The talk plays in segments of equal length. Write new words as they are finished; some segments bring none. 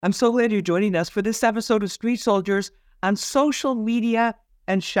I'm so glad you're joining us for this episode of Street Soldiers on social media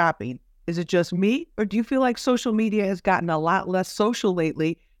and shopping. Is it just me, or do you feel like social media has gotten a lot less social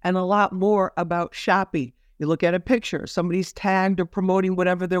lately and a lot more about shopping? You look at a picture, somebody's tagged or promoting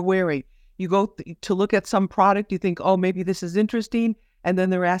whatever they're wearing. You go to look at some product, you think, oh, maybe this is interesting, and then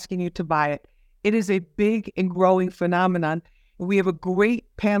they're asking you to buy it. It is a big and growing phenomenon. We have a great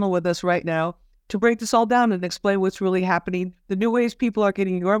panel with us right now to break this all down and explain what's really happening, the new ways people are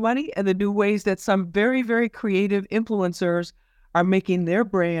getting your money, and the new ways that some very, very creative influencers are making their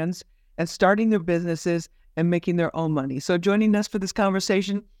brands and starting their businesses and making their own money. So joining us for this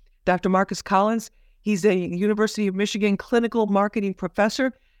conversation, Dr. Marcus Collins. He's a University of Michigan clinical marketing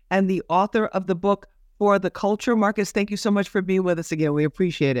professor and the author of the book For the Culture. Marcus, thank you so much for being with us again. We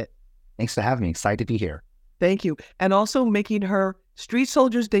appreciate it. Thanks for having me. Excited to be here. Thank you. And also making her Street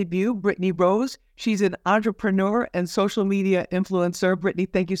Soldiers debut, Brittany Rose. She's an entrepreneur and social media influencer. Brittany,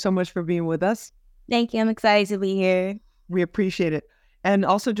 thank you so much for being with us. Thank you. I'm excited to be here. We appreciate it. And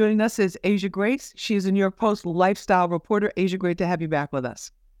also joining us is Asia Grace. She is a New York Post lifestyle reporter. Asia, great to have you back with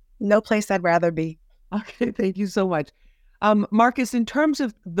us. No place I'd rather be. Okay, thank you so much. Marcus, in terms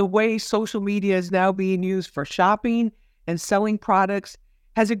of the way social media is now being used for shopping and selling products,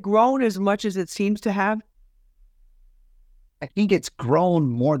 has it grown as much as it seems to have? I think it's grown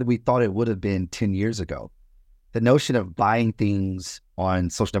more than we thought it would have been 10 years ago. The notion of buying things on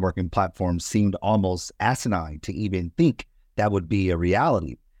social networking platforms seemed almost asinine to even think that would be a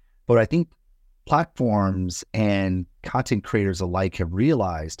reality. But I think platforms and content creators alike have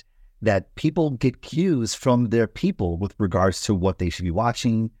realized that people get cues from their people with regards to what they should be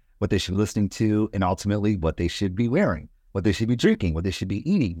watching, what they should be listening to, and ultimately what they should be wearing, what they should be drinking, what they should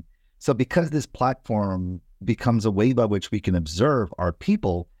be eating. So because this platform becomes a way by which we can observe our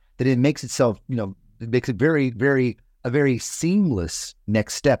people, that it makes itself, it makes it a very seamless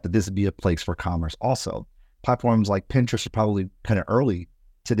next step that this would be a place for commerce also. Platforms like Pinterest are probably kind of early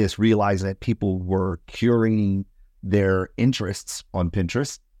to this, realizing that people were curating their interests on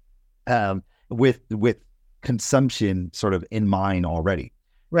Pinterest with consumption sort of in mind already.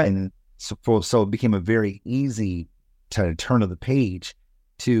 Right. And so it became a very easy turn of the page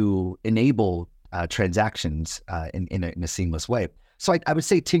to enable transactions in a seamless way. So I would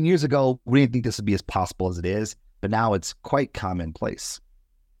say 10 years ago, we didn't think this would be as possible as it is, but now it's quite commonplace.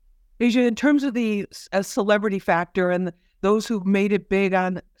 Asia, in terms of the celebrity factor and those who've made it big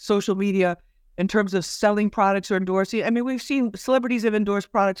on social media in terms of selling products or endorsing, I mean, we've seen celebrities have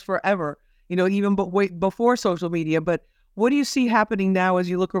endorsed products forever, even before social media. But what do you see happening now as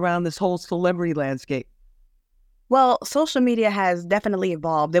you look around this whole celebrity landscape? Well, social media has definitely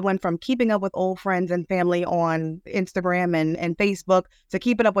evolved. It went from keeping up with old friends and family on Instagram and Facebook to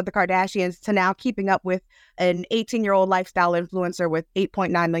keeping up with the Kardashians to now keeping up with an 18-year-old lifestyle influencer with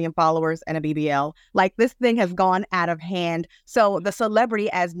 8.9 million followers and a BBL. Like, this thing has gone out of hand. So the celebrity,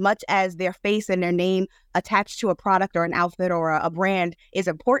 as much as their face and their name attached to a product or an outfit or a brand is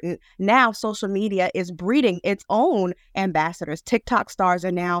important, now social media is breeding its own ambassadors. TikTok stars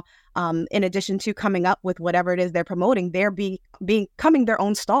are now, in addition to coming up with whatever it is they're promoting, they're becoming their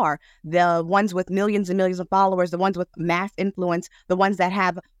own star. The ones with millions and millions of followers, the ones with mass influence, the ones that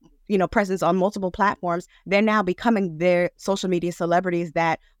have presence on multiple platforms, they're now becoming their social media celebrities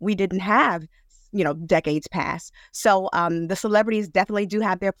that we didn't have decades past. So the celebrities definitely do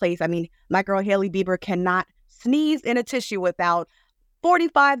have their place. I mean, my girl Hailey Bieber cannot sneeze in a tissue without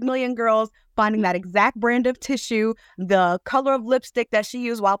 45 million girls finding that exact brand of tissue, the color of lipstick that she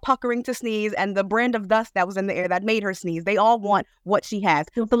used while puckering to sneeze, and the brand of dust that was in the air that made her sneeze. They all want what she has.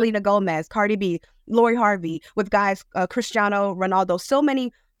 Selena Gomez, Cardi B, Lori Harvey, with guys, Cristiano Ronaldo. So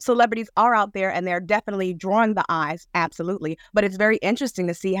many celebrities are out there, and they're definitely drawing the eyes, absolutely. But it's very interesting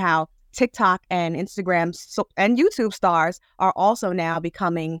to see how TikTok and Instagram and YouTube stars are also now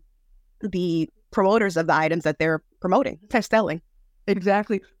becoming the promoters of the items that they're promoting, they're selling.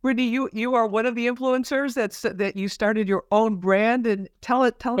 Exactly. Brittany, you are one of the influencers that you started your own brand, and tell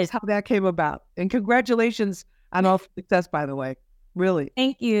us how that came about. And congratulations on all success, by the way. Really.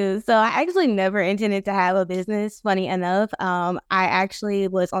 Thank you. So I actually never intended to have a business, funny enough. I actually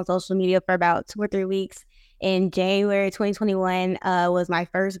was on social media for about 2 or 3 weeks. In January 2021 was my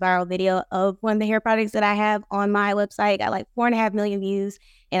first viral video of one of the hair products that I have on my website. Got like 4.5 million views,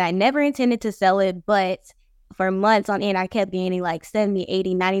 and I never intended to sell it, but for months on end, I kept gaining like 70,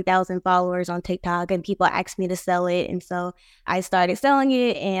 80, 90,000 followers on TikTok, and people asked me to sell it. And so I started selling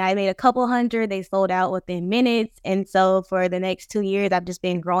it, and I made a couple hundred. They sold out within minutes. And so for the next 2 years, I've just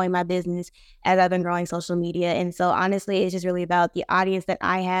been growing my business as I've been growing social media. And so honestly, it's just really about the audience that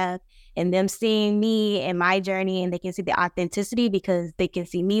I have and them seeing me and my journey, and they can see the authenticity because they can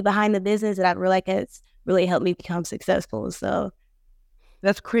see me behind the business, that I feel like it's really helped me become successful. So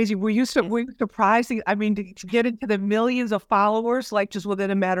that's crazy. Were you surprised? I mean, to get into the millions of followers, like just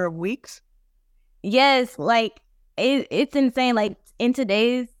within a matter of weeks? yes, like it's insane. Like in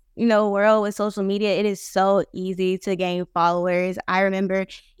today's world with social media, it is so easy to gain followers. I remember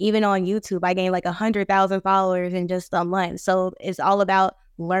even on YouTube, I gained like 100,000 followers in just a month. So it's all about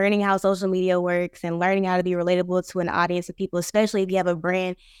learning how social media works and learning how to be relatable to an audience of people, especially if you have a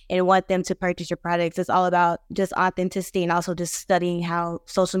brand and want them to purchase your products. It's all about just authenticity and also just studying how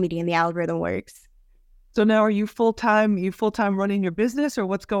social media and the algorithm works. So now are you full-time running your business, or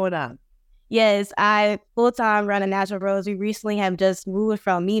what's going on? Yes, I full-time run a Natural Rose. We recently have just moved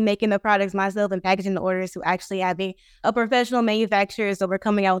from me making the products myself and packaging the orders to actually having a professional manufacturer. So we're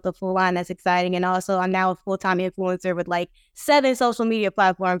coming out with a full line that's exciting. And also I'm now a full-time influencer with like 7 social media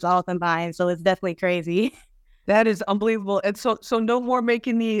platforms all combined. So it's definitely crazy. That is unbelievable. And so no more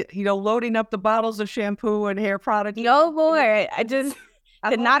making the, loading up the bottles of shampoo and hair products. No more. I just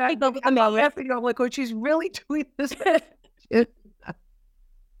could not think of I'm like, oh, she's really doing this.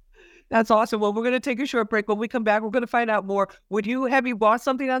 That's awesome. Well, we're going to take a short break. When we come back, we're going to find out more. Have you bought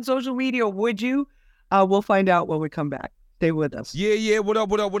something on social media, or would you? We'll find out when we come back. Stay with us. Yeah. What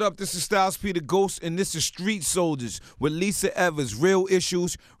up? This is Styles P the Ghost, and this is Street Soldiers with Lisa Evers. Real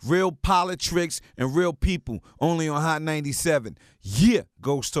issues, real politics, and real people. Only on Hot 97. Yeah,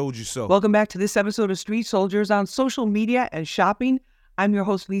 Ghost told you so. Welcome back to this episode of Street Soldiers on social media and shopping. I'm your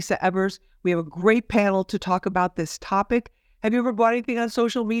host, Lisa Evers. We have a great panel to talk about this topic. Have you ever bought anything on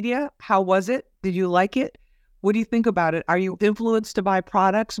social media? How was it? Did you like it? What do you think about it? Are you influenced to buy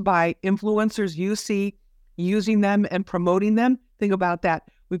products by influencers you see using them and promoting them? Think about that.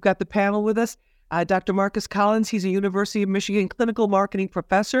 We've got the panel with us. Dr. Marcus Collins, he's a University of Michigan clinical marketing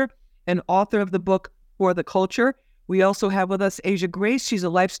professor and author of the book For the Culture. We also have with us Asia Grace. She's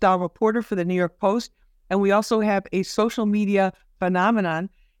a lifestyle reporter for the New York Post. And we also have a social media phenomenon,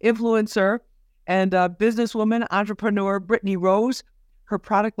 influencer, and businesswoman, entrepreneur, Brittany Rose. Her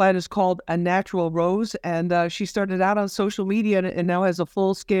product line is called A Natural Rose, and she started out on social media and now has a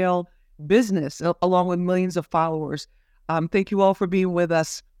full-scale business along with millions of followers. Thank you all for being with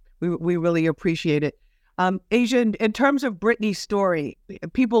us. We really appreciate it. Asia, in terms of Brittany's story,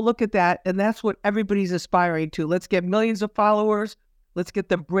 people look at that, and that's what everybody's aspiring to. Let's get millions of followers. Let's get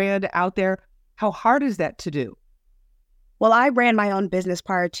the brand out there. How hard is that to do? Well, I ran my own business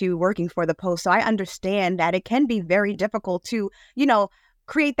prior to working for the Post, so I understand that it can be very difficult to,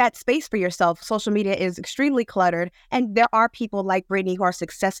 create that space for yourself. Social media is extremely cluttered, and there are people like Brittany who are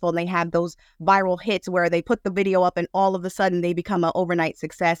successful, and they have those viral hits where they put the video up and all of a sudden they become an overnight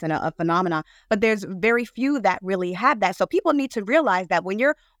success and a phenomenon. But there's very few that really have that. So people need to realize that when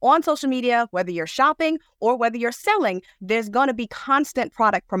you're on social media, whether you're shopping or whether you're selling, there's going to be constant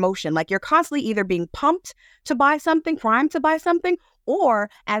product promotion. Like you're constantly either being pumped to buy something, primed to buy something, or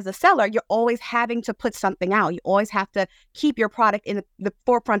as a seller, you're always having to put something out. You always have to keep your product in the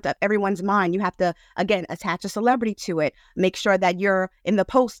forefront of everyone's mind. You have to, again, attach a celebrity to it. Make sure that you're in the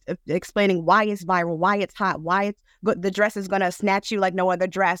post explaining why it's viral, why it's hot, why it's good. The dress is going to snatch you like no other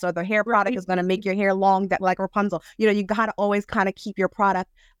dress, or the hair product is going to make your hair long like Rapunzel. You got to always kind of keep your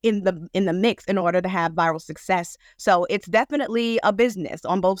product in the mix in order to have viral success. So it's definitely a business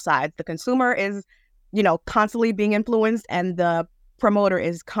on both sides. The consumer is, constantly being influenced, and the promoter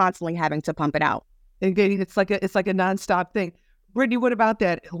is constantly having to pump it out. It's like a nonstop thing. Brittany, what about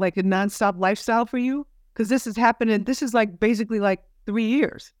that? Like a nonstop lifestyle for you? Because this is happening. This is like basically like 3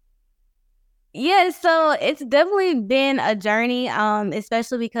 years. Yeah, so it's definitely been a journey,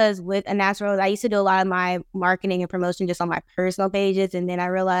 especially because with A Natural Rose, I used to do a lot of my marketing and promotion just on my personal pages, and then I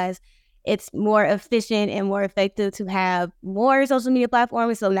realized it's more efficient and more effective to have more social media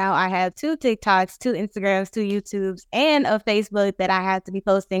platforms. So now I have 2 TikToks, 2 Instagrams, 2 YouTubes, and a Facebook that I have to be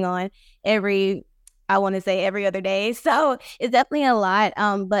posting on every other day. So it's definitely a lot.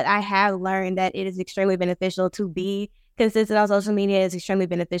 But I have learned that it is extremely beneficial to be consistent on social media. It's extremely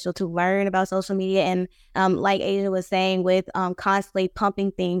beneficial to learn about social media. And like Asia was saying, with constantly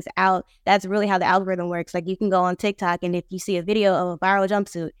pumping things out, that's really how the algorithm works. Like you can go on TikTok, and if you see a video of a viral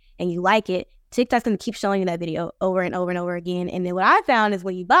jumpsuit and you like it, TikTok's going to keep showing you that video over and over and over again. And then what I found is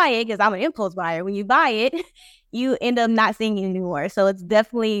when you buy it, because I'm an impulse buyer, when you buy it, you end up not seeing it anymore. So it's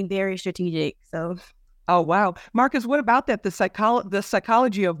definitely very strategic. So, oh, wow. Marcus, what about that? The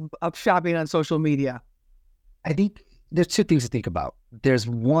psychology of shopping on social media? I think there's 2 things to think about. There's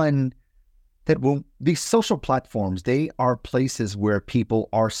one, that these social platforms, they are places where people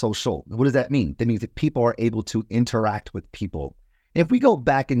are social. What does that mean? That means that people are able to interact with people. If we go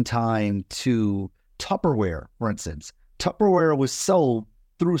back in time to Tupperware, for instance, Tupperware was sold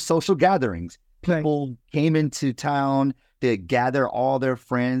through social gatherings. People came into town, they gather all their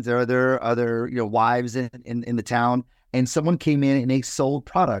friends or their other wives in the town, and someone came in and they sold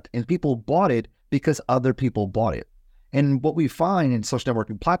product, and people bought it because other people bought it. And what we find in social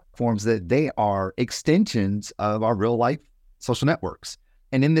networking platforms that they are extensions of our real life social networks.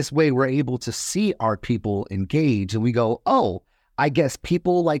 And in this way, we're able to see our people engage, and we go, oh, I guess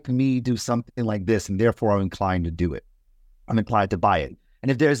people like me do something like this, and therefore I'm inclined to do it. I'm inclined to buy it. And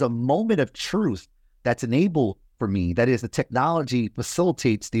if there's a moment of truth that's enabled for me, that is, the technology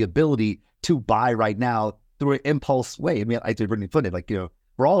facilitates the ability to buy right now through an impulse way. I mean, I did really put it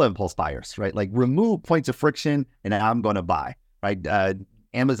we're all impulse buyers, right? Like, remove points of friction and I'm going to buy, right?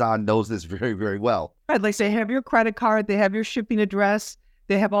 Amazon knows this very, very well. Right, like they have your credit card, they have your shipping address,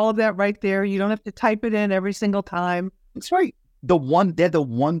 they have all of that right there. You don't have to type it in every single time. That's right. They're the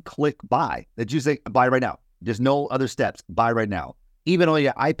one-click buy that you say, buy right now. There's no other steps. Buy right now. Even on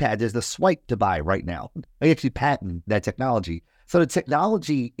your iPad, there's the swipe to buy right now. They actually patent that technology. So the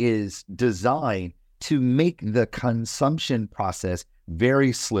technology is designed to make the consumption process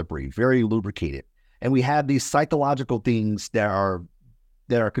very slippery, very lubricated. And we have these psychological things that are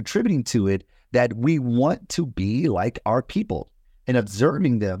contributing to it, that we want to be like our people. And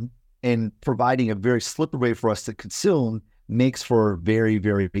observing them and providing a very slippery way for us to consume makes for very,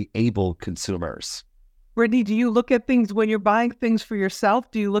 very able consumers. Brittany, do you look at things when you're buying things for yourself?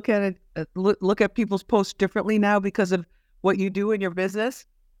 Do you look at it, look at people's posts differently now because of what you do in your business?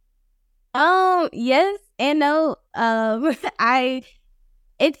 Yes and no.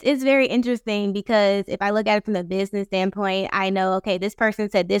 It's very interesting, because if I look at it from the business standpoint, I know, okay, this person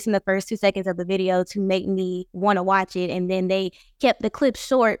said this in the first 2 seconds of the video to make me want to watch it. And then they kept the clip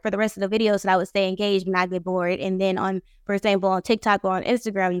short for the rest of the video so that I would stay engaged and not get bored. And then for example, on TikTok or on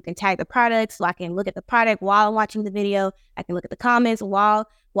Instagram, you can tag the product so I can look at the product while I'm watching the video. I can look at the comments while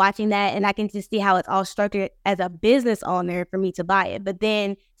watching that, and I can just see how it's all structured as a business owner for me to buy it. But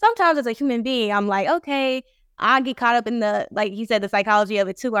then sometimes as a human being, I'm like, okay, I get caught up in the, like you said, the psychology of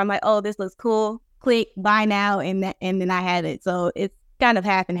it too, where I'm like, oh, this looks cool, click, buy now, and then I have it. So it's kind of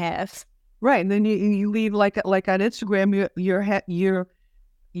half and half. Right, and then you leave like on Instagram,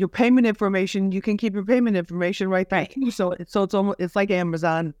 your payment information. You can keep your payment information right there. Right. So it's like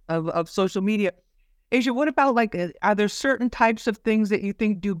Amazon of social media. Asia, what about are there certain types of things that you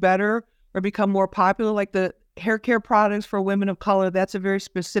think do better or become more popular, like the hair care products for women of color? That's a very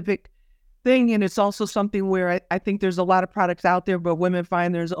specific thing, and it's also something where I think there's a lot of products out there, but women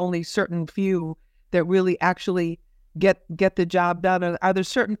find there's only certain few that really actually get the job done. Are there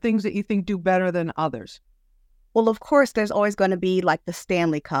certain things that you think do better than others? Well, of course, there's always going to be like the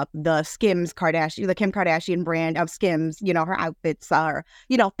Stanley Cup, the Skims Kardashian, the Kim Kardashian brand of Skims, her outfits are,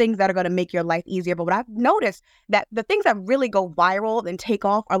 things that are going to make your life easier. But what I've noticed that the things that really go viral and take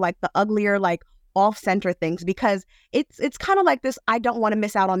off are like the uglier, like off-center things, because it's kind of like this, I don't want to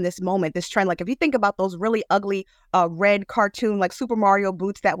miss out on this moment, this trend. Like if you think about those really ugly red cartoon like Super Mario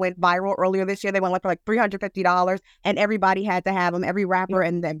boots that went viral earlier this year, they went for like $350 and everybody had to have them, every rapper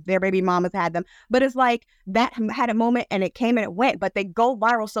and their baby mamas had them. But it's like that had a moment and it came and it went, but they go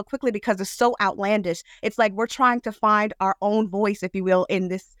viral so quickly because it's so outlandish. It's like we're trying to find our own voice, if you will, in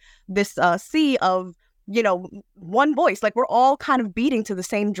this sea of one voice. Like we're all kind of beating to the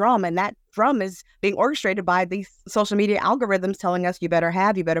same drum, and that drum is being orchestrated by these social media algorithms telling us you better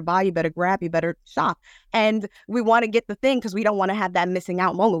have, you better buy, you better grab, you better shop. And we want to get the thing because we don't want to have that missing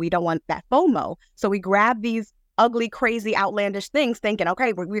out moment. We don't want that FOMO. So we grab these ugly, crazy, outlandish things thinking,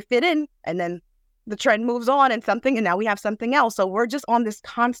 okay, we fit in, and then the trend moves on and now we have something else. So we're just on this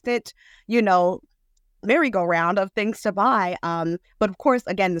constant, merry-go-round of things to buy. But of course,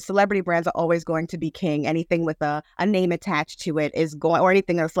 again, the celebrity brands are always going to be king. Anything with a name attached to it is going, or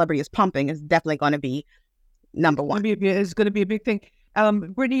anything that a celebrity is pumping is definitely going to be number one. It's going to be a big thing.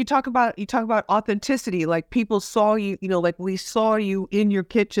 Brittany, you talk about authenticity. Like people saw you, like we saw you in your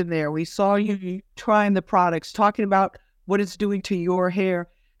kitchen there. We saw you trying the products, talking about what it's doing to your hair.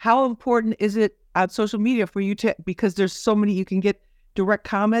 How important is it on social media for you because there's so many, you can get direct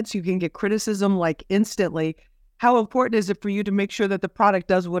comments, you can get criticism like instantly. How important is it for you to make sure that the product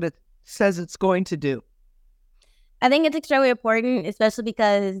does what it says it's going to do? I think it's extremely important, especially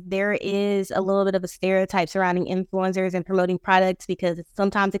because there is a little bit of a stereotype surrounding influencers and promoting products, because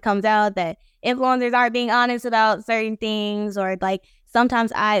sometimes it comes out that influencers aren't being honest about certain things, or like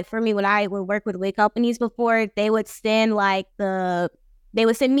sometimes when I would work with wig companies before, they would send like the they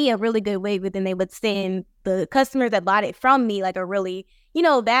would send me a really good wig, but then they would send the customers that bought it from me like a really,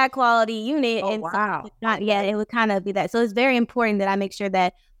 bad quality unit. Oh, and wow. it would kind of be that. So it's very important that I make sure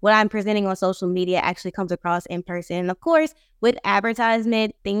that what I'm presenting on social media actually comes across in person. And of course, with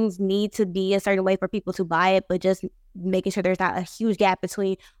advertisement, things need to be a certain way for people to buy it, but just making sure there's not a huge gap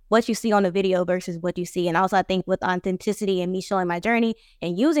between what you see on the video versus what you see. And also, I think with authenticity and me showing my journey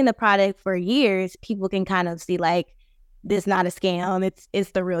and using the product for years, people can kind of see like, this is not a scam.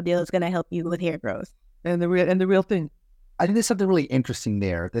 It's the real deal. It's going to help you with hair growth. And the real thing. I think there's something really interesting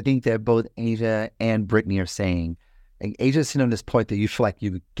there. I think that both Asia and Brittany are saying, and Asia's sitting on this point that you feel like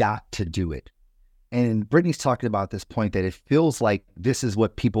you've got to do it. And Brittany's talking about this point that it feels like this is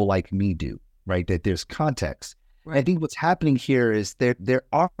what people like me do, right? That there's context. Right. I think what's happening here is there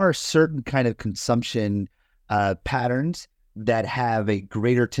are certain kind of consumption patterns that have a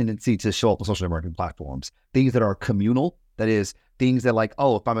greater tendency to show up on social networking platforms. Things that are communal, that is, things that like,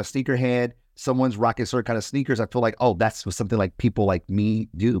 oh, if I'm a sneakerhead, someone's rocking certain kind of sneakers, I feel like, oh, that's something like people like me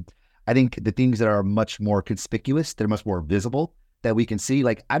do. I think the things that are much more conspicuous, they're much more visible, that we can see.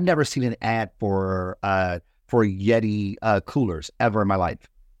 Like, I've never seen an ad for Yeti coolers ever in my life,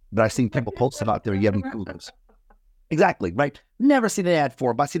 but I've seen people post about their Yeti coolers. Exactly, right? Never seen an ad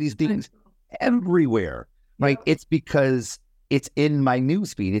for them, but I see these things everywhere, right? Yeah. It's because it's in my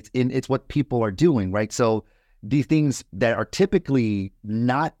newsfeed. It's what people are doing, right? So these things that are typically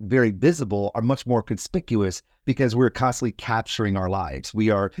not very visible are much more conspicuous because we're constantly capturing our lives. We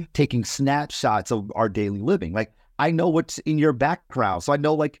are taking snapshots of our daily living. Like, I know what's in your background. So I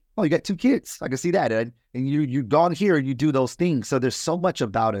know, like, oh, you got 2 kids. I can see that. And you've gone here and you do those things. So there's so much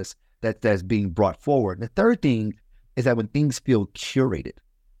about us that's being brought forward. And the third thing is that when things feel curated,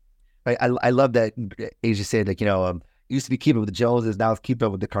 right? I love that Asia said, like, it used to be Keep Up with the Joneses, now it's Keep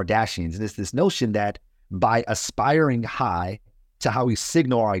Up with the Kardashians. And it's this notion that by aspiring high to how we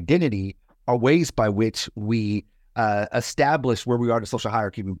signal our identity are ways by which we establish where we are in the social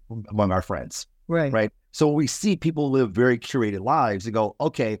hierarchy among our friends. Right. So we see people live very curated lives and go,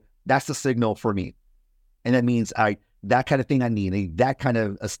 okay, that's the signal for me. And that means that kind of thing I need that kind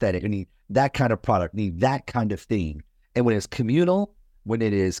of aesthetic, I need that kind of product, I need that kind of thing. And when it's communal, when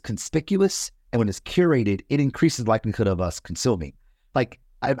it is conspicuous, and when it's curated, it increases the likelihood of us consuming. Like,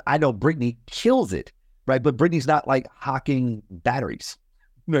 I know Brittany kills it, right? But Brittany's not like hawking batteries,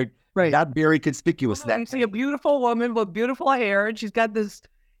 right? Not very conspicuous. You see a beautiful woman with beautiful hair, and she's got this,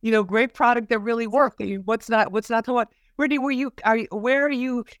 great product that really works. What's not to what? Brittany, where are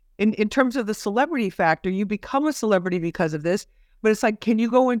you in terms of the celebrity factor? You become a celebrity because of this, but it's like, can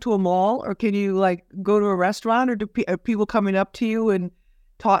you go into a mall, or can you like go to a restaurant, or are people coming up to you and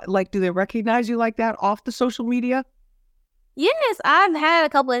talk? Like, do they recognize you like that off the social media? Yes, I've had a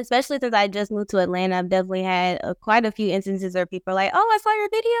couple, especially since I just moved to Atlanta. I've definitely had quite a few instances where people are like, oh, I saw your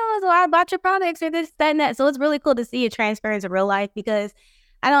videos, or I bought your products, or this, that, and that. So it's really cool to see it transfer into real life, because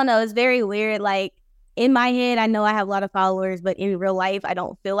I don't know, it's very weird. Like, in my head, I know I have a lot of followers, but in real life, I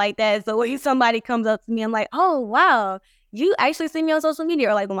don't feel like that. So when somebody comes up to me, I'm like, oh, wow, you actually see me on social media.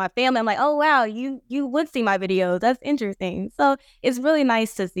 Or like with my family, I'm like, oh, wow, you would see my videos. That's interesting. So it's really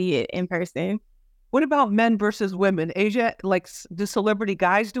nice to see it in person. What about men versus women? Asia, like, do celebrity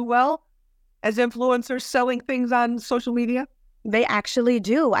guys do well as influencers selling things on social media? They actually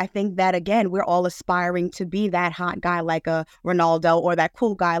do. I think that, again, we're all aspiring to be that hot guy like a Ronaldo, or that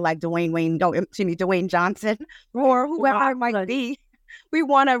cool guy like Dwayne Johnson, or whoever it might be. We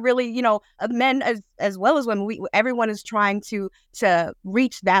want to really, men as well as women, everyone is trying to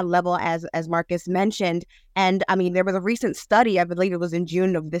reach that level, as Marcus mentioned. And I mean, there was a recent study, I believe it was in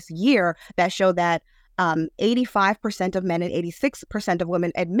June of this year, that showed that 85% of men and 86% of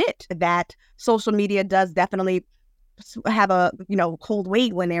women admit that social media does definitely have a, cold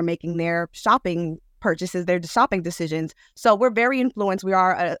weight when they're making their shopping purchases, their shopping decisions. So we're very influenced. We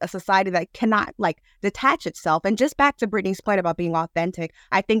are a society that cannot detach itself. And just back to Brittany's point about being authentic,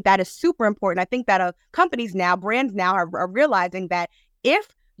 I think that is super important. I think that companies now, brands now are realizing that if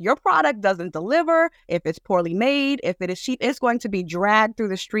your product doesn't deliver, if it's poorly made, if it is cheap, it's going to be dragged through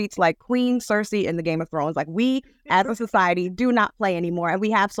the streets like Queen Cersei in the Game of Thrones. Like, we as a society do not play anymore. And we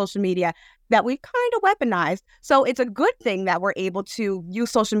have social media that we've kind of weaponized. So it's a good thing that we're able to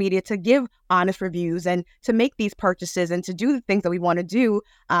use social media to give honest reviews and to make these purchases and to do the things that we want to do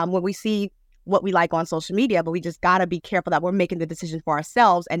when we see what we like on social media. But we just got to be careful that we're making the decision for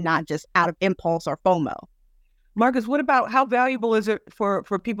ourselves and not just out of impulse or FOMO. Marcus, what about how valuable is it for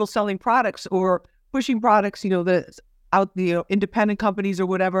people selling products or pushing products, independent companies or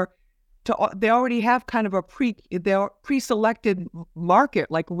whatever, they already have kind of a pre-selected market,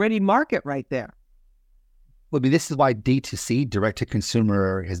 like ready market right there? Well, I mean, this is why D2C, direct to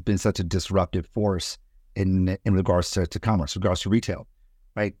consumer, has been such a disruptive force in regards to commerce, regards to retail,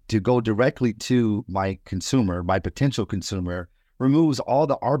 right? To go directly to my consumer, my potential consumer, removes all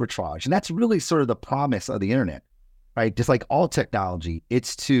the arbitrage. And that's really sort of the promise of the internet, right? Just like all technology,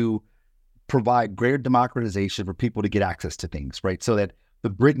 it's to provide greater democratization for people to get access to things, right? So that the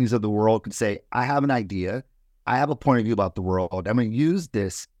Britneys of the world can say, I have an idea, I have a point of view about the world. I'm going to use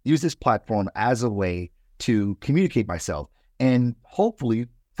this platform as a way to communicate myself. And hopefully,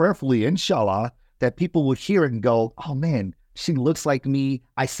 prayerfully, inshallah, that people would hear it and go, oh man, she looks like me.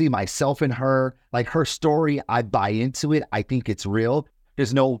 I see myself in her. Like her story, I buy into it. I think it's real.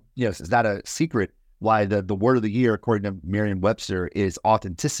 There's no, it's not a secret why the word of the year, according to Merriam-Webster, is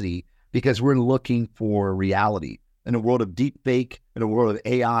authenticity, because we're looking for reality. In a world of deep fake, in a world of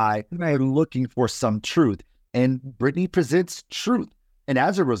AI, we're looking for some truth. And Britney presents truth. And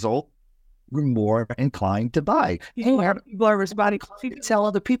as a result, we're more inclined to buy. People are responding. To tell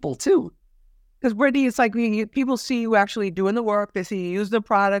other people too. Because Britney, it's like people see you actually doing the work. They see you use the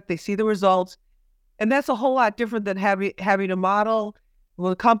product. They see the results. And that's a whole lot different than having a model.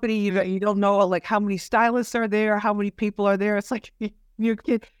 Well, a company, you don't know like how many stylists are there, how many people are there. It's like you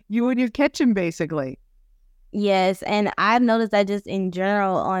in your kitchen, basically. Yes, and I've noticed that just in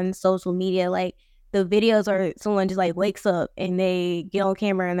general on social media, like the videos are someone just like wakes up and they get on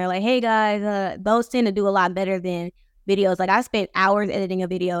camera and they're like, hey guys, those tend to do a lot better than videos. Like I spent hours editing a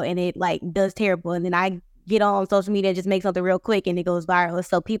video and it like does terrible. And then I get on social media and just make something real quick and it goes viral.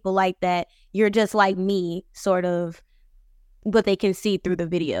 So people like that, you're just like me, sort of, but they can see through the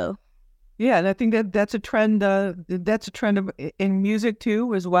video. Yeah, and I think that's a trend. That's a trend in music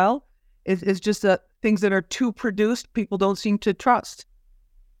too, as well. It's just things that are too produced, people don't seem to trust.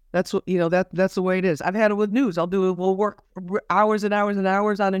 That's what that's the way it is. I've had it with news. We'll work hours and hours and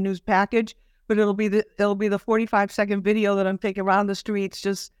hours on a news package, but it'll be the 45-second video that I'm taking around the streets,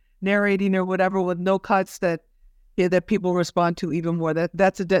 just narrating or whatever, with no cuts that people respond to even more.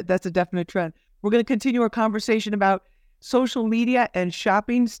 That's a definite trend. We're going to continue our conversation about social media and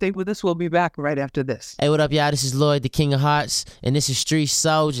shopping. Stay with us. We'll be back right after this. Hey, what up, y'all? This is Lloyd, the King of Hearts, and this is Street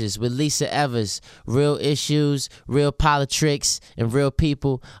Soldiers with Lisa Evers. Real issues, real politics, and real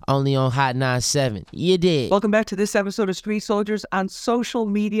people, only on Hot 97. You did. Welcome back to this episode of Street Soldiers on social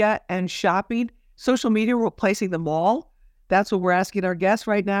media and shopping. Social media replacing the mall? That's what we're asking our guests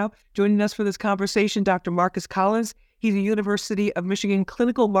right now. Joining us for this conversation, Dr. Marcus Collins. He's a University of Michigan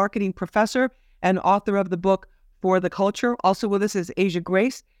clinical marketing professor and author of the book For the Culture. Also with us is Asia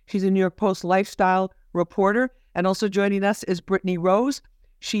Grace. She's a New York Post lifestyle reporter. And also joining us is Brittany Rose.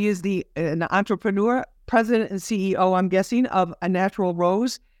 She is an entrepreneur, president and CEO, I'm guessing, of A Natural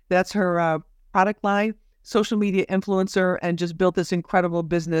Rose. That's her product line, social media influencer, and just built this incredible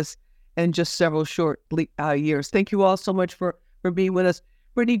business in just several short years. Thank you all so much for being with us.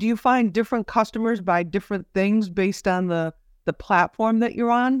 Brittany, do you find different customers buy different things based on the platform that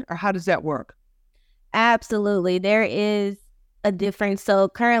you're on, or how does that work? Absolutely. There is a difference. So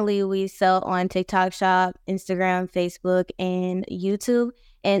currently we sell on TikTok Shop, Instagram, Facebook, and YouTube.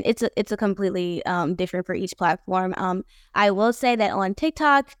 And it's a completely different for each platform. I will say that on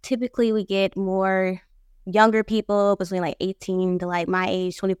TikTok, typically we get more younger people between like 18 to like my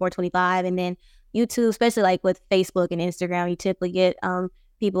age, 24, 25. And then YouTube, especially like with Facebook and Instagram, you typically get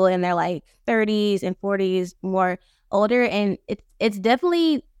people in their like 30s and 40s, more older. And it's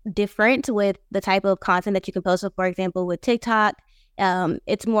definitely different with the type of content that you can post. So for example, with TikTok,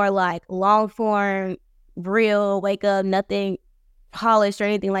 it's more like long form, real, wake up, nothing polished or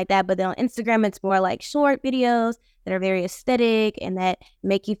anything like that. But then on Instagram, it's more like short videos that are very aesthetic and that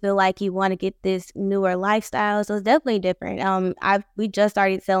make you feel like you want to get this newer lifestyle. So it's definitely different. We just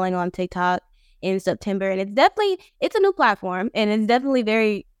started selling on TikTok in September, and it's a new platform, and it's definitely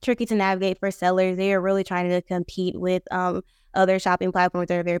very tricky to navigate for sellers. They are really trying to compete with other shopping platforms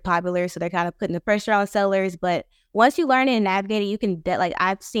that are very popular, so they're kind of putting the pressure on sellers. But once you learn it and navigate it, you can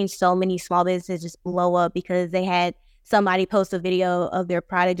I've seen so many small businesses just blow up because they had somebody post a video of their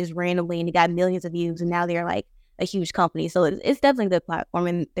product just randomly and it got millions of views, and now they're like a huge company. So it's definitely a good platform,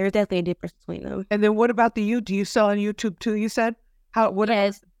 and there's definitely a difference between them. And then what about do you sell on YouTube too, you said?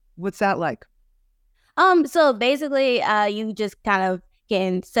 Yes. What's that like? So basically, you just kind of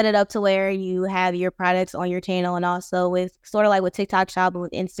can set it up to where you have your products on your channel, and also with sort of like with TikTok Shop and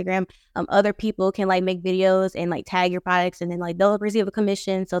with Instagram, other people can like make videos and like tag your products, and then like they'll receive a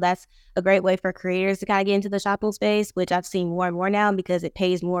commission. So that's a great way for creators to kind of get into the shopping space, which I've seen more and more now because it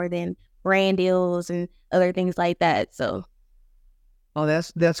pays more than brand deals and other things like that. So, oh,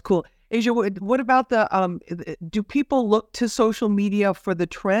 that's cool. Asia, what about do people look to social media for the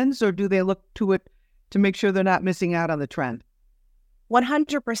trends, or do they look to it to make sure they're not missing out on the trend?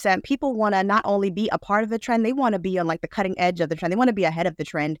 100%. People want to not only be a part of the trend, they want to be on like the cutting edge of the trend. They want to be ahead of the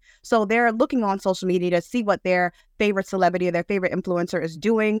trend. So they're looking on social media to see what their favorite celebrity or their favorite influencer is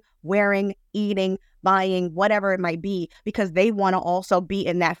doing, wearing, eating, buying, whatever it might be, because they want to also be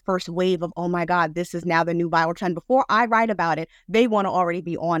in that first wave of, oh my God, this is now the new viral trend. Before I write about it, they want to already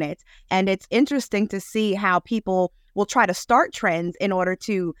be on it. And it's interesting to see how people will try to start trends in order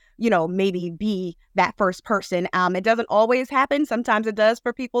to, maybe be that first person. It doesn't always happen. Sometimes it does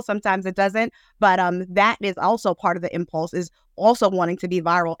for people, sometimes it doesn't. But that is also part of the impulse, is also wanting to be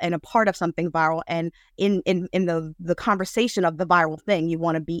viral and a part of something viral. And in the conversation of the viral thing, you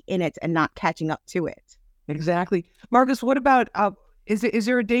want to be in it and not catching up to it. Exactly. Marcus, what about, is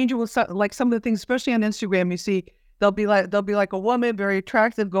there a danger with some of the things, especially on Instagram, you see, they'll be like a woman, very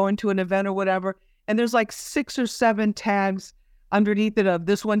attractive, going to an event or whatever, and there's like 6 or 7 tags underneath it of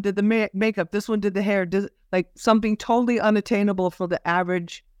this one did the makeup, this one did the hair, like something totally unattainable for the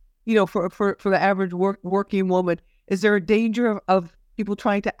average, for the average working woman. Is there a danger of people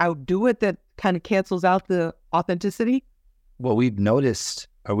trying to outdo it that kind of cancels out the authenticity? Well, we've noticed,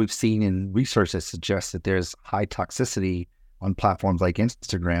 or we've seen in research that suggests that there's high toxicity on platforms like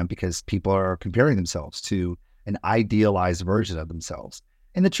Instagram because people are comparing themselves to an idealized version of themselves.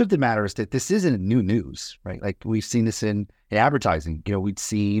 And the truth of the matter is that this isn't new news, right? Like we've seen this in advertising. We'd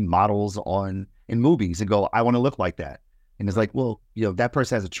see models in movies and go, I want to look like that. And it's like, well, that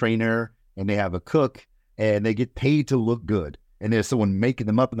person has a trainer and they have a cook and they get paid to look good. And there's someone making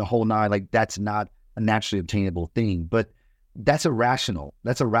them up in the whole nine. Like that's not a naturally obtainable thing, but that's a rational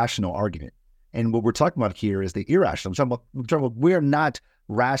argument. And what we're talking about here is the irrational. We're talking about we're not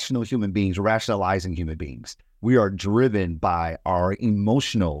rational human beings, rationalizing human beings. We are driven by our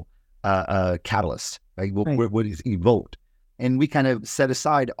emotional catalyst, right? What is evoked. And we kind of set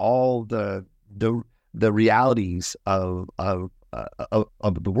aside all the realities of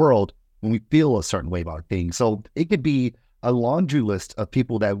the world when we feel a certain way about things. So it could be a laundry list of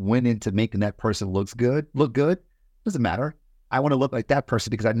people that went into making that person look good. Doesn't matter. I want to look like that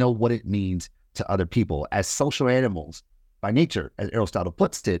person because I know what it means to other people. As social animals by nature, as Aristotle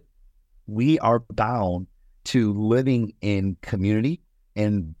puts it, we are bound to living in community.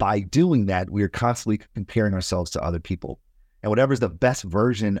 And by doing that, we are constantly comparing ourselves to other people. And whatever's the best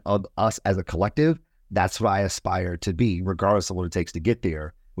version of us as a collective, that's what I aspire to be, regardless of what it takes to get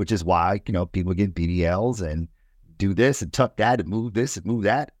there, which is why, people get BBLs and do this and tuck that and move this and move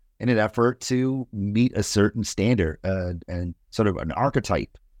that in an effort to meet a certain standard and sort of an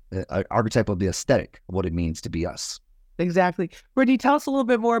archetype of the aesthetic of what it means to be us. Exactly. Brittany, tell us a little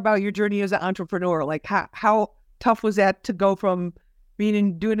bit more about your journey as an entrepreneur. Like how tough was that to go from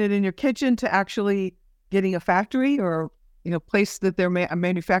doing it in your kitchen to actually getting a factory or, place that they're a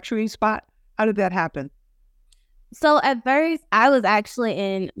manufacturing spot? How did that happen? So at first, I was actually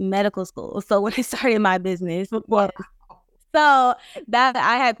in medical school. So when I started my business, so that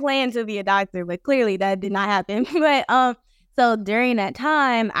I had planned to be a doctor, but clearly that did not happen. But so during that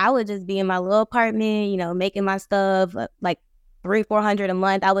time, I would just be in my little apartment, making my stuff like $300-400 a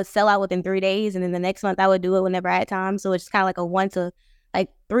month. I would sell out within 3 days, and then the next month I would do it whenever I had time. So it's kind of like a 1 to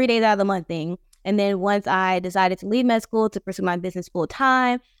 3 days out of the month thing. And then once I decided to leave med school to pursue my business full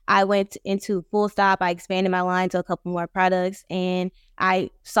time, I went into Full Stop. I expanded my line to a couple more products, and I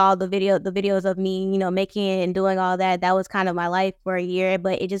saw the videos of me, making it and doing all that. That was kind of my life for a year,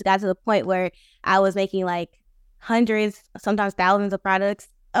 but it just got to the point where I was making like hundreds, sometimes thousands of products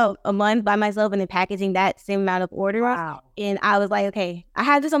a month by myself, and then packaging that same amount of orders. Wow. And I was like, okay, I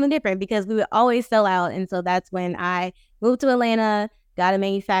had to do something different because we would always sell out. And so that's when I moved to Atlanta, got a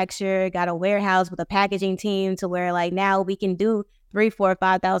manufacturer, got a warehouse with a packaging team to where like now we can do 3,000, 4,000,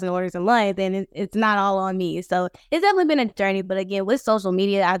 5,000 orders a month, and it's not all on me. So it's definitely been a journey. But again, with social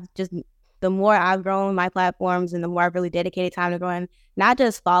media, the more I've grown my platforms and the more I've really dedicated time to growing not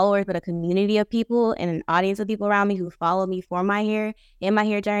just followers, but a community of people and an audience of people around me who follow me for my hair and my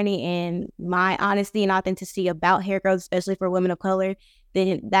hair journey and my honesty and authenticity about hair growth, especially for women of color,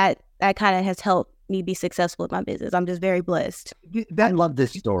 then that kind of has helped me be successful with my business. I'm just very blessed. I love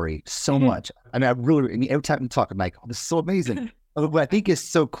this story so much. I mean, every time we talk, I'm like, oh, this is so amazing. What I think is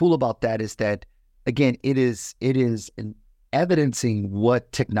so cool about that is that, again, it is evidencing what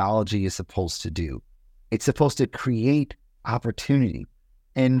technology is supposed to do. It's supposed to create opportunity.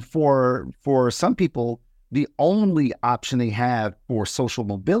 And for some people, the only option they have for social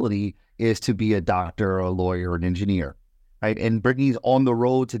mobility is to be a doctor or a lawyer or an engineer, right? And Brittany's on the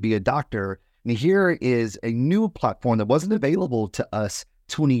road to be a doctor. And here is a new platform that wasn't available to us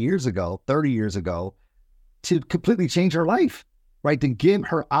 20 years ago, 30 years ago, to completely change her life. right? To give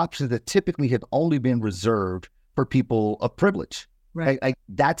her options that typically have only been reserved for people of privilege. Right. Like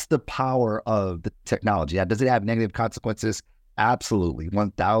that's the power of the technology. Now, does it have negative consequences? Absolutely,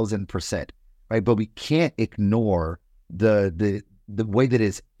 1000%. Right, but we can't ignore the way that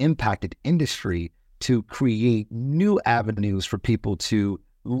it's impacted industry to create new avenues for people to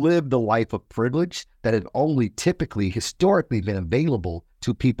live the life of privilege that had only typically historically been available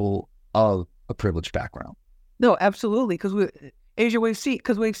to people of a privileged background. No, absolutely. Because Asia, we've seen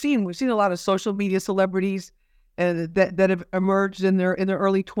a lot of social media celebrities that have emerged in their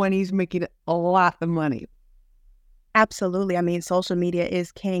early 20s making a lot of money. Absolutely. I mean, social media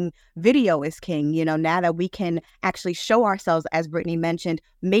is king. Video is king. You know, now that we can actually show ourselves, as Brittany mentioned,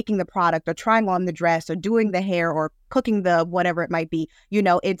 making the product or trying on the dress or doing the hair or cooking the whatever it might be, you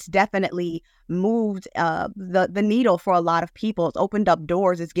know, it's definitely moved the needle for a lot of people. It's opened up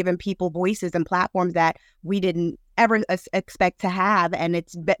doors. It's given people voices and platforms that we didn't ever expect to have. And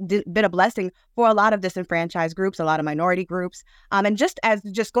it's been a blessing for a lot of disenfranchised groups, a lot of minority groups. And just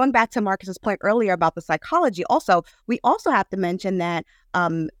going back to Marcus's point earlier about the psychology, also, we also have to mention that,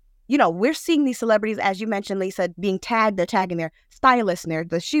 you know, we're seeing these celebrities, as you mentioned, Lisa, being tagged. They're tagging their stylists and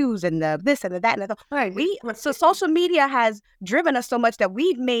the shoes and the this and the that. And Right. So social media has driven us so much that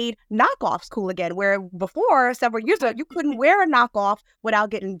we've made knockoffs cool again, where before, several years ago, you couldn't wear a knockoff without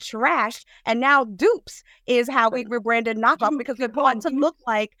getting trashed. And now dupes is how we rebranded knockoff, because we want to look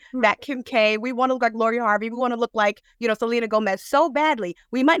like that Kim K. We want to look like Lori Harvey. We want to look like, you know, Selena Gomez so badly.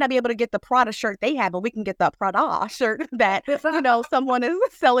 We might not be able to get the Prada shirt they have, but we can get the Prada shirt that, you know, someone is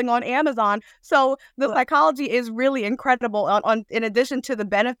selling on Amazon. So the psychology is really incredible. On in addition to the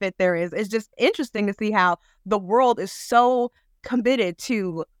benefit there is, it's just interesting to see how the world is so committed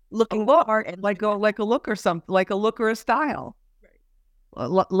to looking hard and like a look or something, like a look or a style,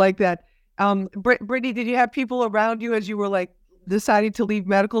 like that. Brittany, did you have people around you as you were like deciding to leave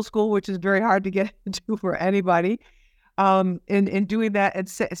medical school, which is very hard to get into for anybody, in doing that, and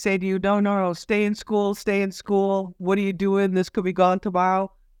say to you, no, stay in school. What are you doing? This could be gone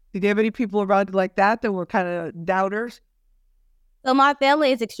tomorrow. Did you have any people around you like that were kind of doubters? So my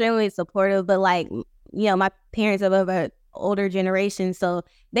family is extremely supportive, but like, you know, my parents are of an older generation, so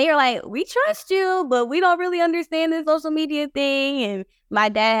they are like, we trust you, but we don't really understand the social media thing. And my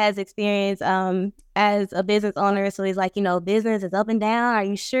dad has experience as a business owner, so he's like, you know, business is up and down. Are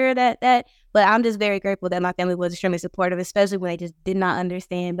you sure that? But I'm just very grateful that my family was extremely supportive, especially when they just did not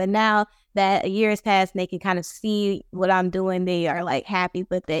understand. But now that a year has passed and they can kind of see what I'm doing, they are like happy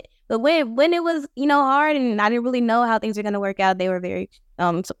with it. But when it was, you know, hard and I didn't really know how things were going to work out, they were very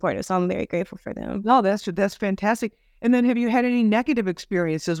supportive. So I'm very grateful for them. No, that's fantastic. And then have you had any negative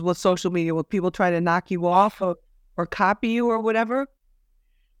experiences with social media, with people trying to knock you off or copy you or whatever?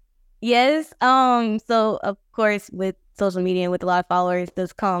 Yes. So of course, with social media and with a lot of followers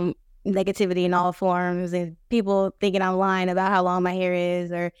does come negativity in all forms, and people thinking I'm lying about how long my hair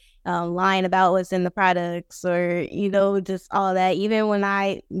is, or lying about what's in the products, or, you know, just all of that. Even when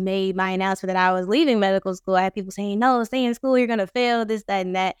I made my announcement that I was leaving medical school, I had people saying, no, stay in school, you're going to fail, this, that,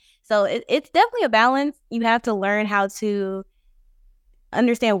 and that. So it's definitely a balance. You have to learn how to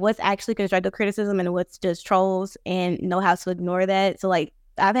understand what's actually constructive criticism and what's just trolls, and know how to ignore that. So like,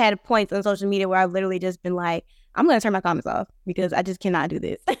 I've had points on social media where I've literally just been like, I'm going to turn my comments off because I just cannot do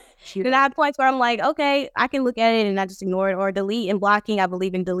this. Then I have points where I'm like, okay, I can look at it and I just ignore it, or delete and blocking. I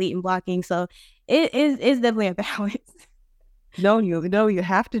believe in delete and blocking. So it's definitely a balance. No, you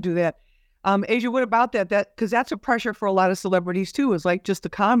have to do that. Asia, what about that? Because that's a pressure for a lot of celebrities too, is like just the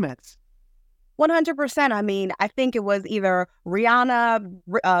comments. 100%. I mean, I think it was either Rihanna,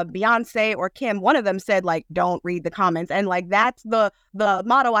 Beyonce, or Kim. One of them said, like, don't read the comments. And like, that's the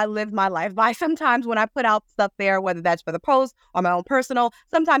motto I live my life by. Sometimes when I put out stuff there, whether that's for the post or my own personal,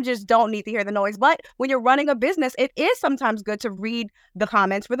 sometimes you just don't need to hear the noise. But when you're running a business, it is sometimes good to read the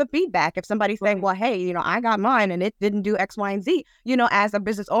comments for the feedback. If somebody's saying, well, hey, you know, I got mine and it didn't do X, Y, and Z, you know, as a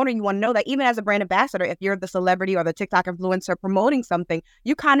business owner, you want to know that even as a brand ambassador, if you're the celebrity or the TikTok influencer promoting something,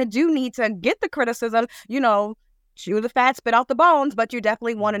 you kind of do need to get the criticism, you know, chew the fat, spit out the bones, but you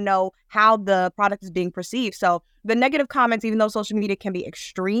definitely want to know how the product is being perceived. So the negative comments, even though social media can be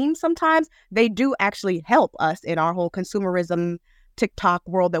extreme sometimes, they do actually help us in our whole consumerism TikTok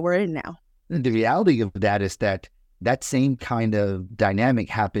world that we're in now. And the reality of that is that same kind of dynamic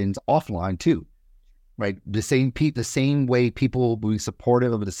happens offline too, right? The same way people will be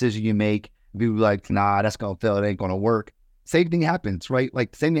supportive of a decision you make, be like, nah, that's going to fail, it ain't going to work. Same thing happens, right?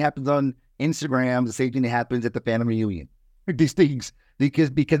 Like the same thing happens on Instagram, the same thing that happens at the family reunion. These things,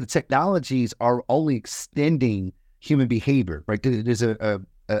 because the technologies are only extending human behavior, right? There's a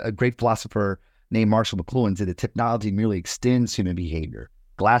great philosopher named Marshall McLuhan said that technology merely extends human behavior.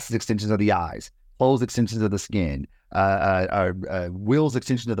 Glasses extensions of the eyes, clothes extensions of the skin, wheels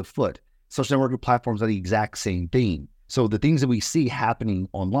extensions of the foot. Social networking platforms are the exact same thing. So the things that we see happening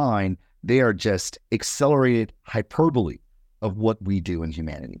online, they are just accelerated hyperbole of what we do in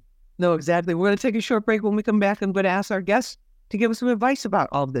humanity. No, exactly. We're going to take a short break. When we come back, I'm going to ask our guests to give us some advice about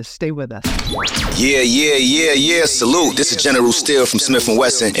all of this. Stay with us. Yeah. Salute. This is General Steele from Smith &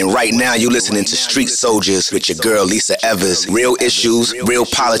 Wesson, and right now you're listening to Street Soldiers with your girl Lisa Evers. Real issues, real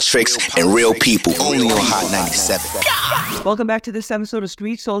politics, and real people. Only on Hot 97. Welcome back to this episode of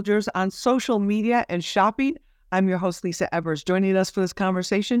Street Soldiers on social media and shopping. I'm your host, Lisa Evers. Joining us for this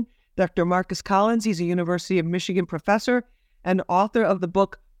conversation, Dr. Marcus Collins. He's a University of Michigan professor and author of the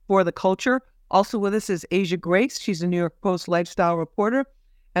book For the Culture. Also with us is Asia Grace. She's a New York Post lifestyle reporter.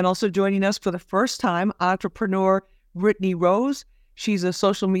 And also joining us for the first time, entrepreneur Brittany Rose. She's a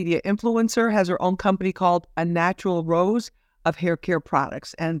social media influencer, has her own company called A Natural Rose of hair care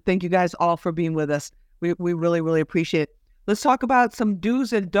products. And thank you guys all for being with us. We really, really appreciate it. Let's talk about some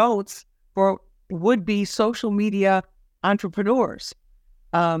do's and don'ts for would-be social media entrepreneurs.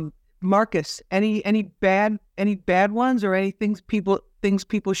 Marcus, any bad ones or any things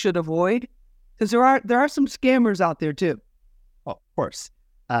people should avoid? Because there are some scammers out there too. Oh, of course.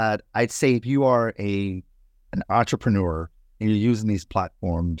 I'd say if you are an entrepreneur and you're using these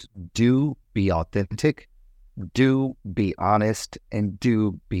platforms, do be authentic, do be honest, and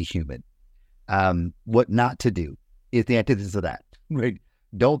do be human. What not to do is the antithesis of that. Right?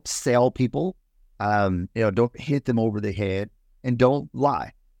 Don't sell people. Don't hit them over the head, and don't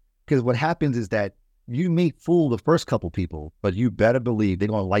lie. Because what happens is that you may fool the first couple people, but you better believe they're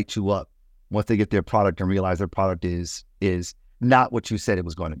going to light you up once they get their product and realize their product is not what you said it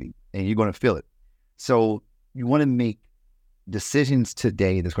was going to be, and you're going to feel it. So you want to make decisions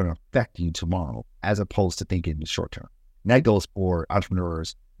today that's going to affect you tomorrow, as opposed to thinking in the short term. And that goes for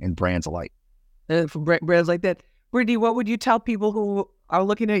entrepreneurs and brands alike. For brands like that. Brittany, what would you tell people who are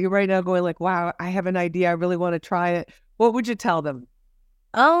looking at you right now going like, wow, I have an idea, I really want to try it? What would you tell them?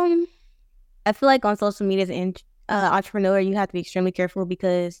 I feel like on social media as an entrepreneur, you have to be extremely careful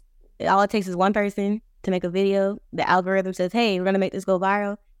because all it takes is one person to make a video. The algorithm says, hey, we're going to make this go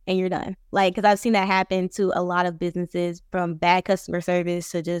viral, and you're done. Like, because I've seen that happen to a lot of businesses, from bad customer service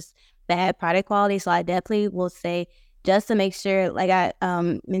to just bad product quality. So I definitely will say, just to make sure, like I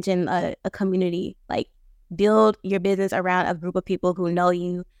mentioned, a community, like build your business around a group of people who know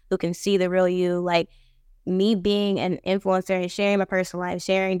you, who can see the real you. Like me being an influencer and sharing my personal life,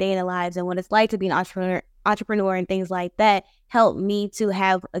 sharing day in the lives and what it's like to be an entrepreneur and things like that helped me to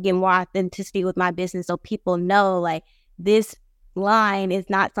have, again, more authenticity with my business, so people know like this line is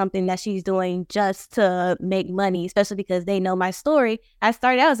not something that she's doing just to make money, especially because they know my story. I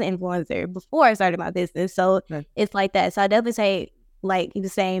started out as an influencer before I started my business, so It's like that. So I definitely say, like you were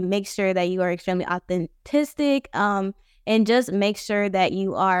saying, make sure that you are extremely authentic, and just make sure that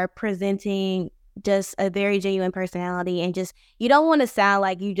you are presenting just a very genuine personality, and just, you don't want to sound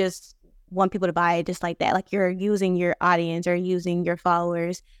like you just want people to buy it just like that. Like you're using your audience or using your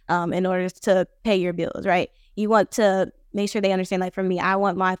followers in order to pay your bills, right? You want to make sure they understand, like for me, I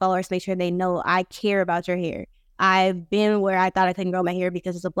want my followers to make sure they know I care about your hair. I've been where I thought I couldn't grow my hair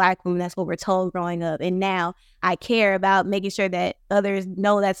because as a Black woman, that's what we're told growing up. And now I care about making sure that others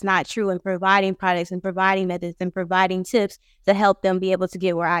know that's not true, and providing products and providing methods and providing tips to help them be able to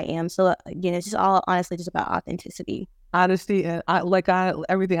get where I am. So again, it's just all honestly just about authenticity. Honesty, and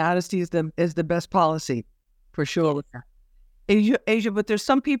everything. Honesty is the best policy, for sure. Asia, but there's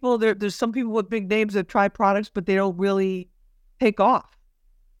some people there's some people with big names that try products, but they don't really take off.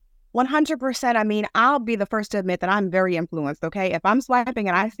 100%. I mean, I'll be the first to admit that I'm very influenced, okay? If I'm swiping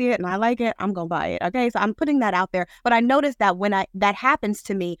and I see it and I like it, I'm going to buy it, okay? So I'm putting that out there. But I noticed that when that happens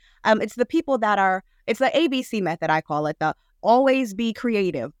to me, it's the people it's the ABC method, I call it, the always be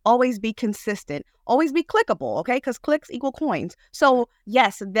creative, always be consistent, always be clickable, okay? Because clicks equal coins. So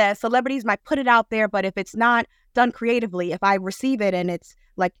yes, the celebrities might put it out there, but if it's not done creatively, if I receive it and it's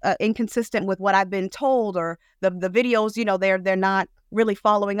like inconsistent with what I've been told, or the videos, they're not really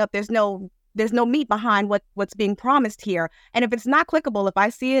following up, there's no meat behind what's being promised here. And if it's not clickable, if I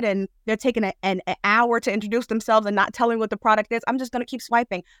see it and they're taking an hour to introduce themselves and not telling what the product is, I'm just going to keep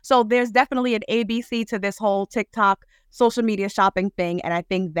swiping. So there's definitely an ABC to this whole TikTok social media shopping thing. And I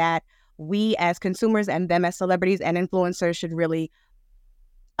think that we as consumers and them as celebrities and influencers should really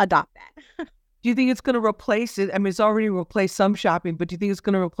adopt that. Do you think it's going to replace it? I mean, it's already replaced some shopping, but do you think it's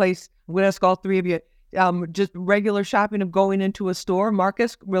going to replace, I'm going to ask all three of you, just regular shopping of going into a store?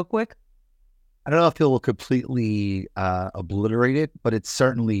 Marcus, real quick. I don't know if it will completely obliterate it, but it's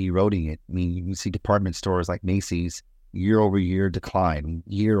certainly eroding it. I mean, you can see department stores like Macy's year-over-year decline,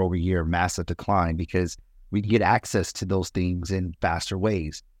 year-over-year massive decline, because we can get access to those things in faster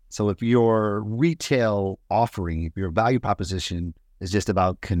ways. So if your retail offering, if your value proposition is just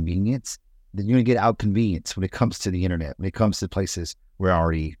about convenience, then you're going to get out convenience when it comes to the internet, when it comes to places where I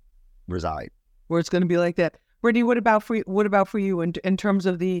already reside. Where it's going to be like that. Brittany, what about for you in terms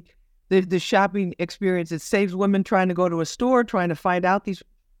of the shopping experience? It saves women trying to go to a store, trying to find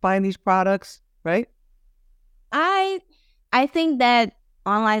these products, right? I think that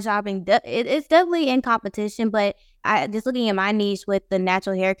online shopping, it's definitely in competition, but just looking at my niche with the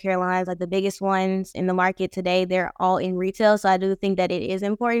natural hair care lines, like the biggest ones in the market today, they're all in retail. So I do think that it is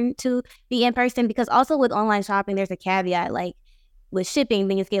important to be in person, because also with online shopping, there's a caveat, like with shipping,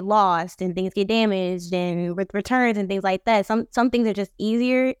 things get lost and things get damaged, and with returns and things like that. Some things are just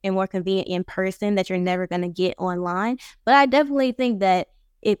easier and more convenient in person that you're never going to get online. But I definitely think that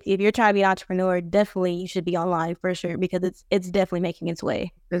if you're trying to be an entrepreneur, definitely you should be online for sure, because it's definitely making its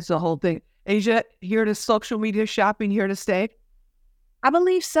way. It's the whole thing. Asia, here to social media shopping, here to stay? I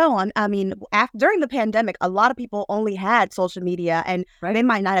believe so. I mean, during the pandemic, a lot of people only had social media, and they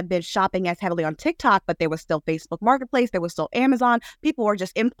might not have been shopping as heavily on TikTok, but there was still Facebook Marketplace, there was still Amazon. People were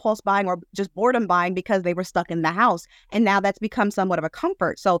just impulse buying or just boredom buying because they were stuck in the house. And now that's become somewhat of a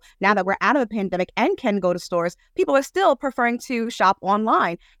comfort. So now that we're out of the pandemic and can go to stores, people are still preferring to shop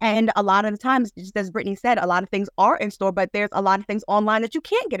online. And a lot of the times, just as Brittany said, a lot of things are in store, but there's a lot of things online that you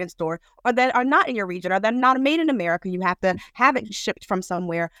can't get in store, or that are not in your region, or that are not made in America. You have to have it shipped from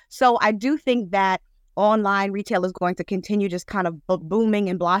somewhere. So I do think that online retail is going to continue just kind of booming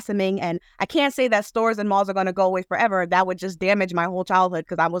and blossoming. And I can't say that stores and malls are going to go away forever. That would just damage my whole childhood,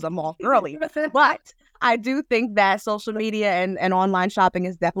 because I was a mall girly. But I do think that social media and online shopping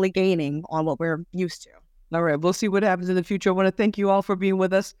is definitely gaining on what we're used to. All right. We'll see what happens in the future. I want to thank you all for being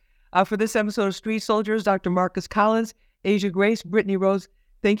with us for this episode of Street Soldiers. Dr. Marcus Collins, Asia Grace, Brittany Rose,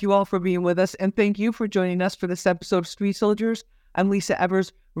 thank you all for being with us. And thank you for joining us for this episode of Street Soldiers. I'm Lisa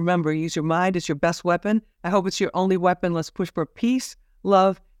Evers. Remember, use your mind. It's your best weapon. I hope it's your only weapon. Let's push for peace,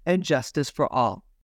 love, and justice for all.